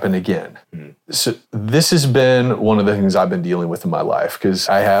then it happened again. So this has been one of the things I've been dealing with in my life because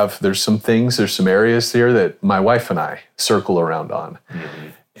there's some areas here that my wife and I circle around on.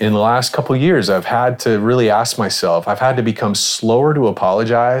 In the last couple of years, I've had to really ask myself, I've had to become slower to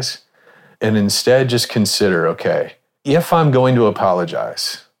apologize and instead just consider, okay, if I'm going to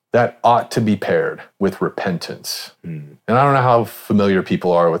apologize, that ought to be paired with repentance. And I don't know how familiar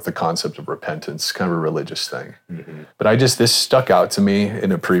people are with the concept of repentance. It's kind of a religious thing. But this stuck out to me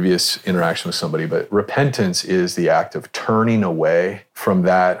in a previous interaction with somebody, but repentance is the act of turning away from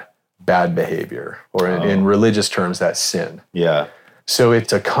that bad behavior, or in religious terms, that sin. Yeah. So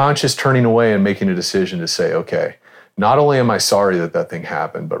it's a conscious turning away and making a decision to say, okay, not only am I sorry that thing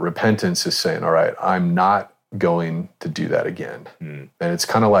happened, but repentance is saying, all right, I'm not going to do that again. And it's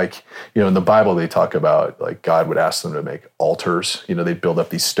kind of like, in the Bible, they talk about like God would ask them to make altars. They'd build up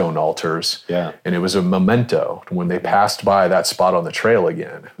these stone altars. Yeah. And it was a memento. When they passed by that spot on the trail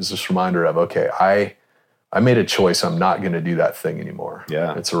again, it was this reminder of, okay, I made a choice. I'm not going to do that thing anymore.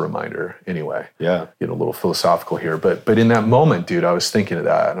 Yeah. It's a reminder anyway. Yeah. A little philosophical here. But in that moment, dude, I was thinking of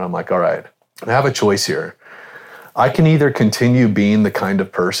that. And I'm like, all right, I have a choice here. I can either continue being the kind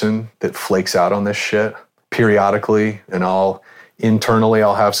of person that flakes out on this shit periodically, and I'll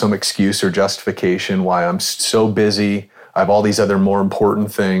have some excuse or justification why I'm so busy. I have all these other more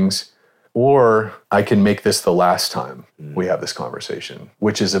important things. Or I can make this the last time we have this conversation,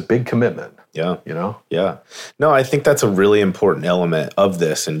 which is a big commitment. Yeah. Yeah. No, I think that's a really important element of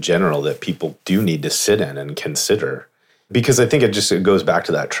this in general that people do need to sit in and consider. Because I think it goes back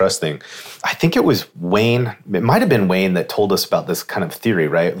to that trust thing. I think it was Wayne, it might have been Wayne that told us about this kind of theory,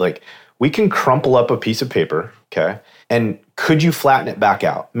 right? Like we can crumple up a piece of paper, okay? And could you flatten it back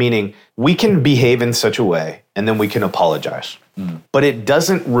out? Meaning we can behave in such a way and then we can apologize. But it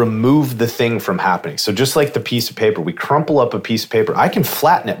doesn't remove the thing from happening. So just like the piece of paper, we crumple up a piece of paper. I can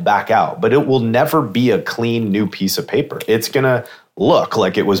flatten it back out, but it will never be a clean new piece of paper. It's going to look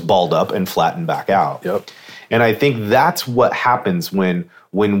like it was balled up and flattened back out. Yep. And I think that's what happens when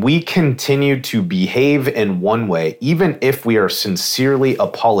we continue to behave in one way, even if we are sincerely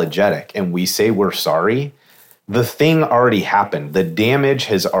apologetic and we say we're sorry, the thing already happened. The damage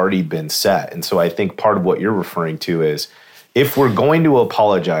has already been set. And so I think part of what you're referring to is if we're going to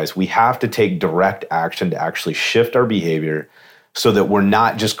apologize, we have to take direct action to actually shift our behavior so that we're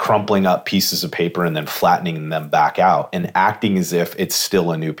not just crumpling up pieces of paper and then flattening them back out and acting as if it's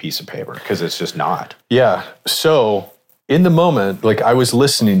still a new piece of paper, because it's just not. Yeah. So in the moment, like I was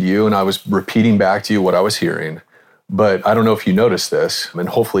listening to you and I was repeating back to you what I was hearing, but I don't know if you noticed this, and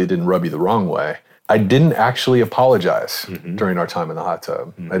hopefully it didn't rub you the wrong way. I didn't actually apologize during our time in the hot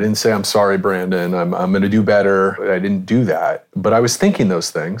tub. I didn't say, I'm sorry, Brandon, I'm going to do better. I didn't do that. But I was thinking those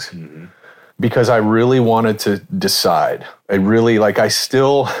things because I really wanted to decide. There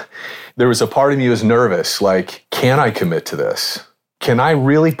was a part of me who was nervous, like, can I commit to this? Can I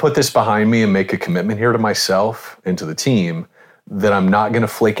really put this behind me and make a commitment here to myself and to the team that I'm not going to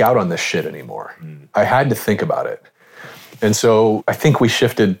flake out on this shit anymore? I had to think about it. And so I think we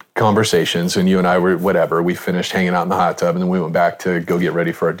shifted conversations, and you and I we finished hanging out in the hot tub, and then we went back to go get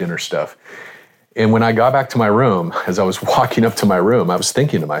ready for our dinner stuff. And when I got back to my room, as I was walking up to my room, I was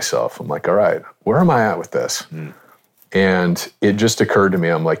thinking to myself, I'm like, all right, where am I at with this? And it just occurred to me,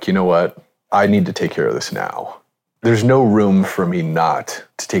 I'm like, you know what? I need to take care of this now. There's no room for me not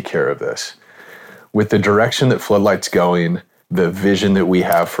to take care of this. With the direction that Floodlight's going, the vision that we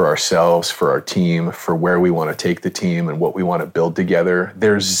have for ourselves, for our team, for where we want to take the team and what we want to build together,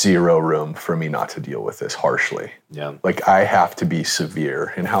 there's zero room for me not to deal with this harshly. Yeah. Like I have to be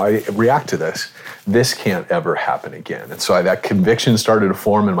severe in how I react to this. This can't ever happen again. And so that conviction started to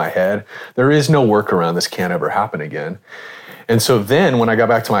form in my head. There is no workaround. This can't ever happen again. And so then when I got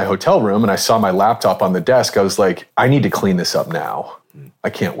back to my hotel room and I saw my laptop on the desk, I was like, I need to clean this up now. I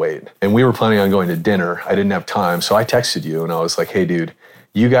can't wait. And we were planning on going to dinner. I didn't have time. So I texted you and I was like, hey, dude,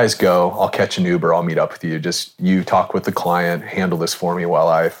 you guys go. I'll catch an Uber. I'll meet up with you. Just you talk with the client, handle this for me while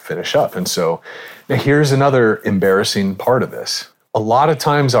I finish up. And so now here's another embarrassing part of this. A lot of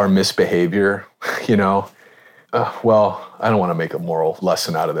times our misbehavior, well, I don't want to make a moral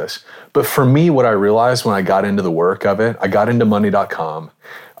lesson out of this, but for me, what I realized when I got into the work of it, I got into monday.com.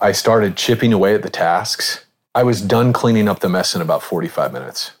 I started chipping away at the tasks. I was done cleaning up the mess in about 45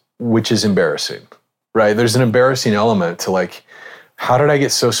 minutes, which is embarrassing, right? There's an embarrassing element to like, how did I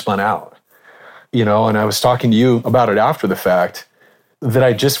get so spun out? You know, and I was talking to you about it after the fact that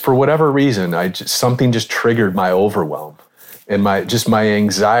I just, for whatever reason, something just triggered my overwhelm and my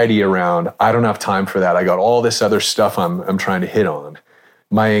anxiety around, I don't have time for that. I got all this other stuff I'm trying to hit on.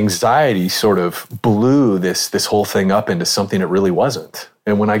 My anxiety sort of blew this whole thing up into something it really wasn't.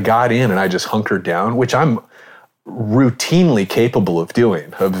 And when I got in and I just hunkered down, which I'm routinely capable of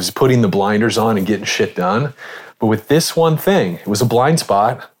doing, of just putting the blinders on and getting shit done. But with this one thing, it was a blind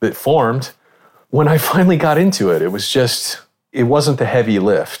spot that formed. When I finally got into it, it wasn't the heavy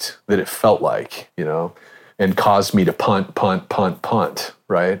lift that it felt like, you know, and caused me to punt,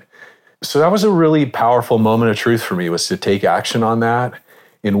 right? So that was a really powerful moment of truth for me, was to take action on that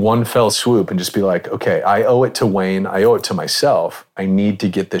in one fell swoop and just be like, okay, I owe it to Wayne. I owe it to myself. I need to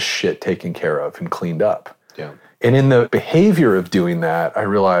get this shit taken care of and cleaned up. Yeah. And in the behavior of doing that, I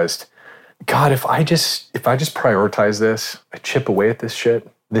realized, God, if I just prioritize this, I chip away at this shit,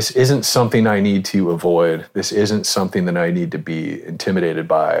 this isn't something I need to avoid. This isn't something that I need to be intimidated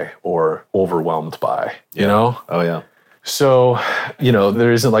by or overwhelmed by, you know? Oh, yeah. So, you know,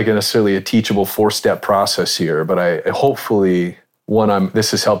 there isn't like necessarily a teachable 4-step process here, but I hopefully,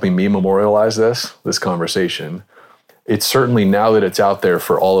 this is helping me memorialize this conversation. It's certainly, now that it's out there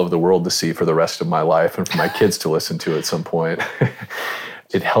for all of the world to see for the rest of my life and for my kids to listen to at some point,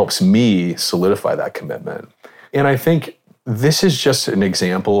 it helps me solidify that commitment. And I think this is just an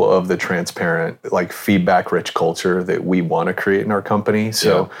example of the transparent, like feedback-rich culture that we want to create in our company.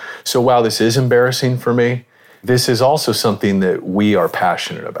 So while this is embarrassing for me, this is also something that we are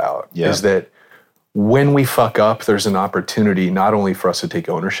passionate about, is that when we fuck up, there's an opportunity not only for us to take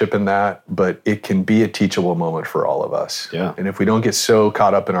ownership in that, but it can be a teachable moment for all of us. Yeah. And if we don't get so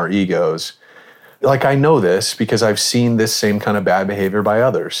caught up in our egos, like I know this because I've seen this same kind of bad behavior by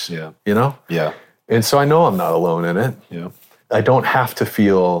others, you know? Yeah. And so I know I'm not alone in it. Yeah. I don't have to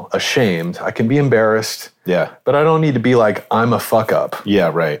feel ashamed. I can be embarrassed. Yeah. But I don't need to be like, I'm a fuck up. Yeah,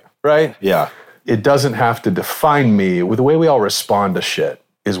 right. Right? Yeah. It doesn't have to define me. With the way we all respond to shit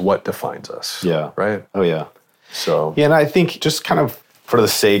is what defines us. Yeah. Right? Oh, yeah. So. Yeah, and I think just kind of for the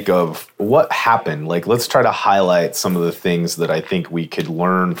sake of what happened, like let's try to highlight some of the things that I think we could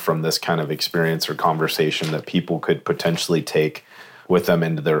learn from this kind of experience or conversation that people could potentially take with them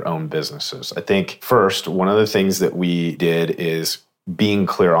into their own businesses. I think first, one of the things that we did is being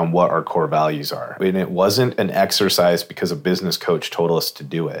clear on what our core values are. And it wasn't an exercise because a business coach told us to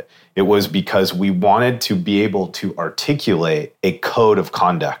do it. It was because we wanted to be able to articulate a code of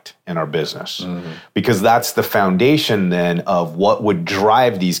conduct in our business. Because that's the foundation then of what would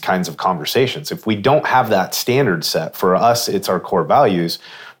drive these kinds of conversations. If we don't have that standard set, for us, it's our core values,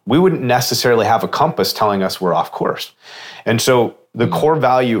 we wouldn't necessarily have a compass telling us we're off course. And so the core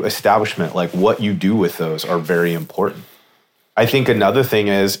value establishment, like what you do with those, are very important. I think another thing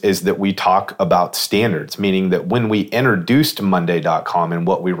is that we talk about standards, meaning that when we introduced monday.com and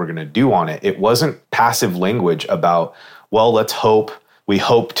what we were going to do on it, it wasn't passive language about, well, let's hope, we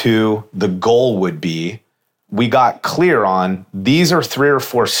hope to, the goal would be. We got clear on these are 3 or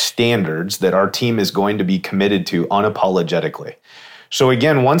 4 standards that our team is going to be committed to unapologetically. So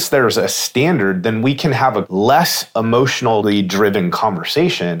again, once there's a standard, then we can have a less emotionally driven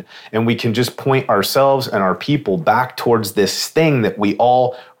conversation, and we can just point ourselves and our people back towards this thing that we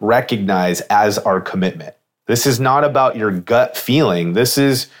all recognize as our commitment. This is not about your gut feeling. This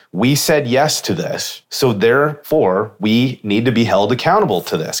is, we said yes to this. So therefore, we need to be held accountable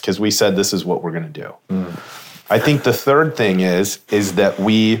to this because we said this is what we're going to do. I think the third thing is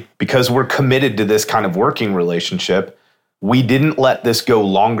that because we're committed to this kind of working relationship, we didn't let this go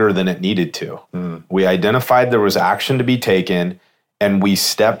longer than it needed to. We identified there was action to be taken, and we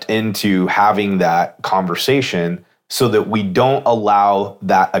stepped into having that conversation so that we don't allow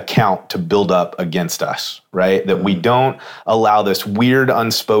that account to build up against us, right? That we don't allow this weird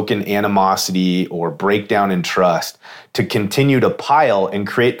unspoken animosity or breakdown in trust to continue to pile and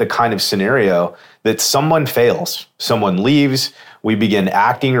create the kind of scenario that someone fails, someone leaves, we begin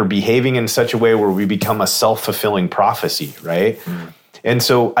acting or behaving in such a way where we become a self-fulfilling prophecy, right? And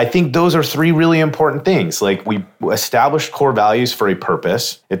so I think those are 3 really important things. Like, we established core values for a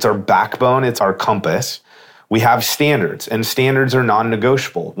purpose. It's our backbone. It's our compass. We have standards, and standards are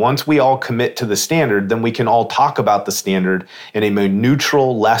non-negotiable. Once we all commit to the standard, then we can all talk about the standard in a more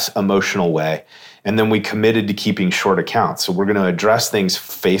neutral, less emotional way. And then we committed to keeping short accounts. So we're going to address things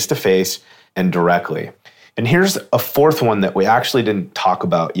face-to-face and directly. And here's a fourth one that we actually didn't talk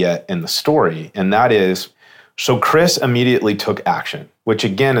about yet in the story. And that is, so Chris immediately took action, which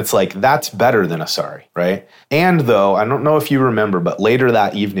again, it's like, that's better than a sorry, right? And though, I don't know if you remember, but later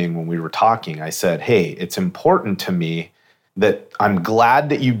that evening when we were talking, I said, hey, it's important to me that I'm glad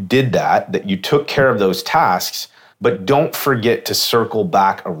that you did that you took care of those tasks, but don't forget to circle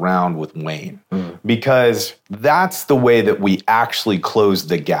back around with Wayne, because that's the way that we actually close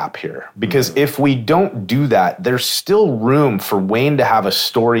the gap here. Because if we don't do that, there's still room for Wayne to have a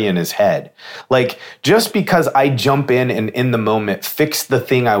story in his head. Like, just because I jump in and in the moment fix the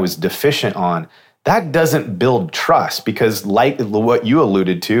thing I was deficient on, that doesn't build trust, because like what you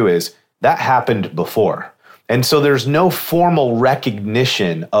alluded to is that happened before. And so there's no formal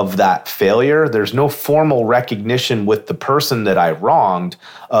recognition of that failure. There's no formal recognition with the person that I wronged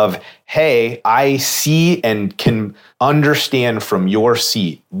of, hey, I see and can understand from your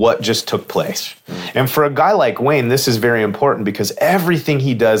seat what just took place. And for a guy like Wayne, this is very important because everything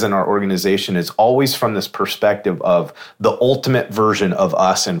he does in our organization is always from this perspective of the ultimate version of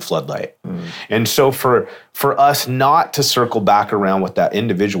us in Floodlight. And so for us not to circle back around with that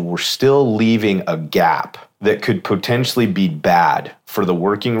individual, we're still leaving a gap that could potentially be bad for the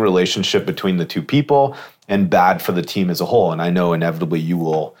working relationship between the two people and bad for the team as a whole. And I know inevitably you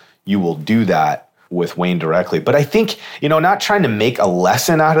will do that with Wayne directly. But I think, not trying to make a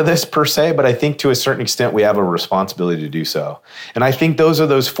lesson out of this per se, but I think to a certain extent we have a responsibility to do so. And I think those are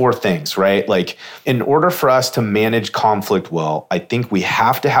those four things, right? Like, in order for us to manage conflict well, I think we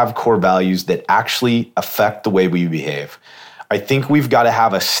have to have core values that actually affect the way we behave. I think we've got to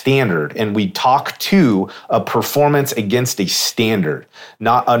have a standard, and we talk to a performance against a standard,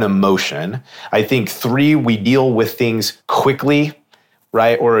 not an emotion. I think 3, we deal with things quickly,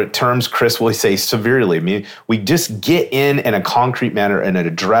 right? Or at terms Chris will say severely. I mean, we just get in a concrete manner and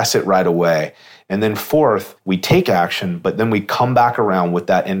address it right away. And then 4th, we take action, but then we come back around with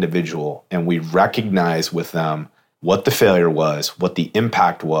that individual and we recognize with them what the failure was, what the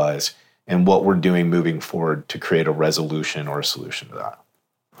impact was, and what we're doing moving forward to create a resolution or a solution to that.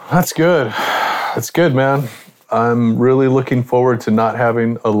 That's good. That's good, man. I'm really looking forward to not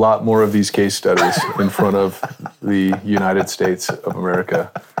having a lot more of these case studies in front of the United States of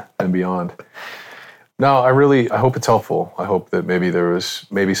America and beyond. No, I hope it's helpful. I hope that maybe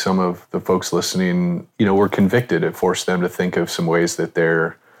some of the folks listening, were convicted. It forced them to think of some ways that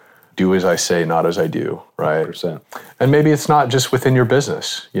they're do as I say, not as I do, right? 100%. And maybe it's not just within your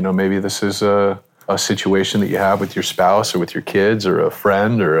business. Maybe this is a situation that you have with your spouse or with your kids or a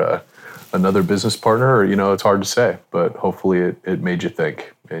friend or another business partner, or, it's hard to say, but hopefully it made you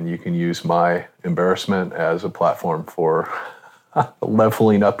think, and you can use my embarrassment as a platform for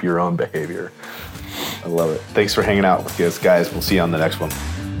leveling up your own behavior. I love it. Thanks for hanging out with us, guys. We'll see you on the next one.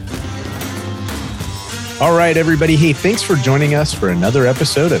 All right, everybody. Hey, thanks for joining us for another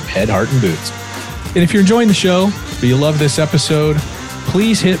episode of Head, Heart, and Boots. And if you're enjoying the show, or you love this episode,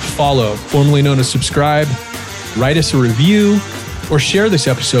 please hit follow, formerly known as subscribe, write us a review, or share this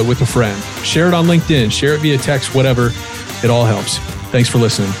episode with a friend. Share it on LinkedIn, share it via text, whatever. It all helps. Thanks for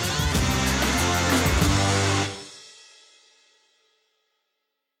listening.